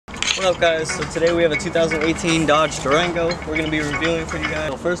What up guys, so today we have a 2018 Dodge Durango we're going to be reviewing for you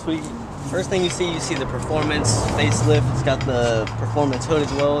guys. So first thing you see the performance facelift. It's got the performance hood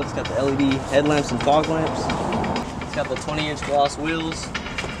as well. It's got the LED headlamps and fog lamps. It's got the 20-inch gloss wheels.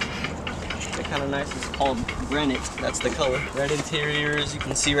 They're kind of nice. It's called granite, that's the color. Red interiors, you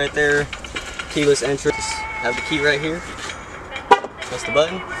can see right there. Keyless entrance. Have the key right here. Press the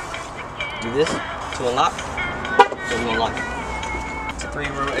button. Do this to unlock. So we unlock it. It's a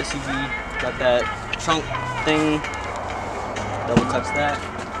 3-row SUV. Got that trunk thing. Double touch that.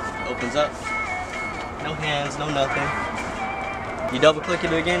 Opens up. No hands, no nothing. You double click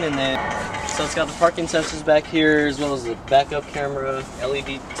it again and then, so it's got the parking sensors back here as well as the backup camera,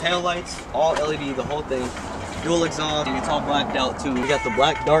 LED tail lights, all LED, the whole thing. Dual exhaust, and it's all blacked out too. We got the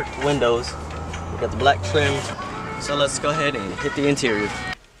black dark windows. We got the black trim. So let's go ahead and hit the interior.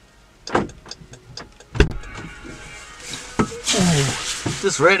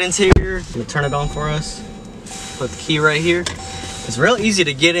 This red interior, I'm gonna turn it on for us. Put the key right here. It's real easy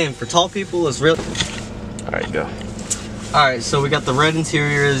to get in. For tall people, it's real. Alright, go. Alright, so we got the red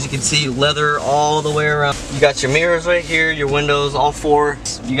interior. As you can see, leather all the way around. You got your mirrors right here, your windows, all four.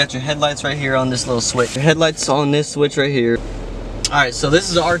 You got your headlights right here on this little switch. Your headlights on this switch right here. Alright, so this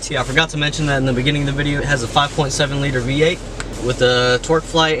is an RT. I forgot to mention that in the beginning of the video. It has a 5.7 liter V8 with a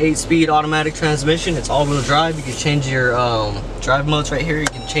TorqueFlite 8-speed automatic transmission. It's all-wheel drive. You can change your drive modes right here. You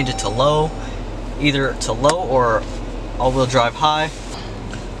can change it to low, either to low or all-wheel drive high.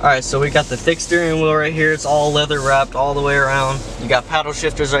 Alright, so we got the thick steering wheel right here. It's all leather wrapped all the way around. You got paddle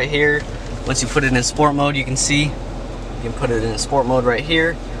shifters right here. Once you put it in sport mode, you can see you can put it in sport mode right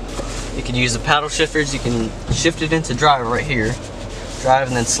here. You can use the paddle shifters. You can shift it into drive right here. Drive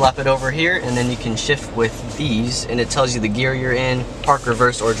and then slap it over here, and then you can shift with these and it tells you the gear you're in, park,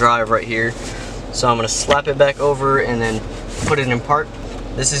 reverse, or drive right here. So I'm going to slap it back over and then put it in park.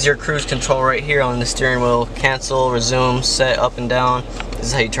 This is your cruise control right here on the steering wheel. Cancel, resume, set, up and down. This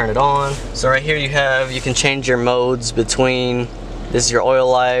is how you turn it on. So right here you can change your modes between, this is your oil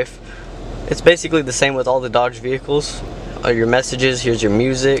life. It's basically the same with all the Dodge vehicles. Your messages, here's your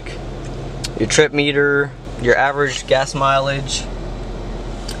music, your trip meter, your average gas mileage,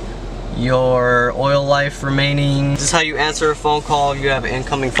 your oil life remaining. This is how you answer a phone call. If you have an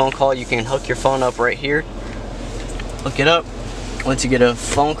incoming phone call, you can hook your phone up right here. Hook it up. Once you get a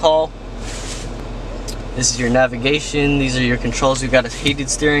phone call, this is your navigation. These are your controls. You've got a heated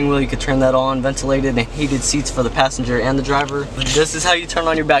steering wheel. You can turn that on, ventilated, and heated seats for the passenger and the driver. This is how you turn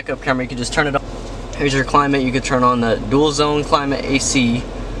on your backup camera. You can just turn it on. Here's your climate. You can turn on the dual zone climate AC.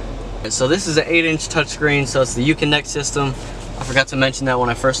 So this is an 8-inch touchscreen, so it's the Uconnect system. I forgot to mention that when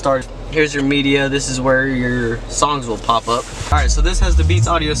I first started. Here's your media. This is where your songs will pop up. Alright, so this has the Beats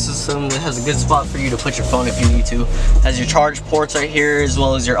audio system. It has a good spot for you to put your phone if you need to. It has your charge ports right here as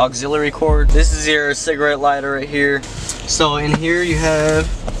well as your auxiliary cord. This is your cigarette lighter right here. So in here you have,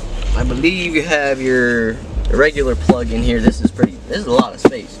 I believe you have your regular plug in here. This is a lot of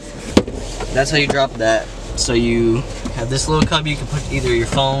space. That's how you drop that. So you have this little cub. You can put either your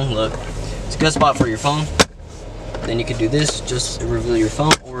phone, look, it's a good spot for your phone. Then you can do this just to reveal your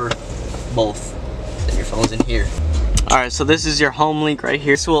phone, or both. Then your phone's in here. Alright, so this is your home link right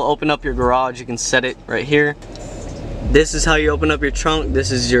here. This will open up your garage. You can set it right here. This is how you open up your trunk.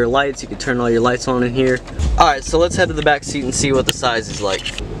 This is your lights. You can turn all your lights on in here. Alright, so let's head to the back seat and see what the size is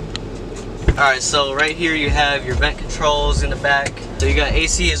like. Alright, so right here you have your vent controls in the back. So you got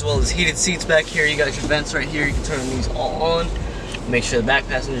AC as well as heated seats back here. You got your vents right here. You can turn these all on. Make sure the back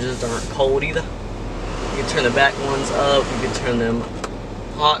passengers aren't cold either. You can turn the back ones up, you can turn them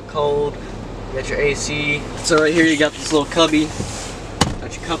hot, cold. You got your AC. So right here you got this little cubby.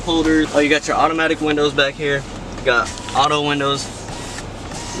 Got your cup holders. Oh, you got your automatic windows back here. You got auto windows.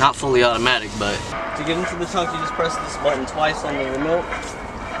 Not fully automatic, but to get into the trunk you just press this button twice on the remote.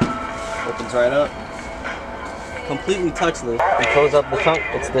 Opens right up. Completely touchless. And close up the trunk,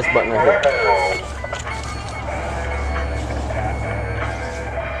 it's this button right here.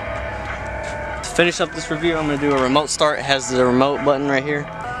 Finish up this review, I'm going to do a remote start. It has the remote button right here.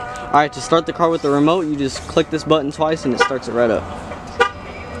 Alright, to start the car with the remote, you just click this button twice and it starts it right up.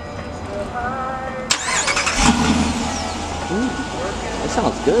 Ooh, that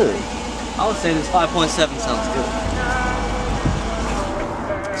sounds good. I would say this 5.7 sounds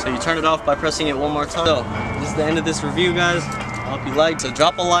good. So you turn it off by pressing it one more time. So, this is the end of this review, guys. I hope you liked. So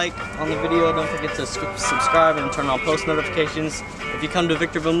drop a like on the video. Don't forget to subscribe and turn on post notifications. If you come to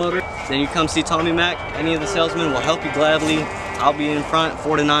Victorville Motor, then you come see Tommy Mac. Any of the salesmen will help you gladly. I'll be in front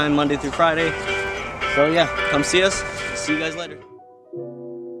 4 to 9 Monday through Friday. So yeah, come see us. See you guys later.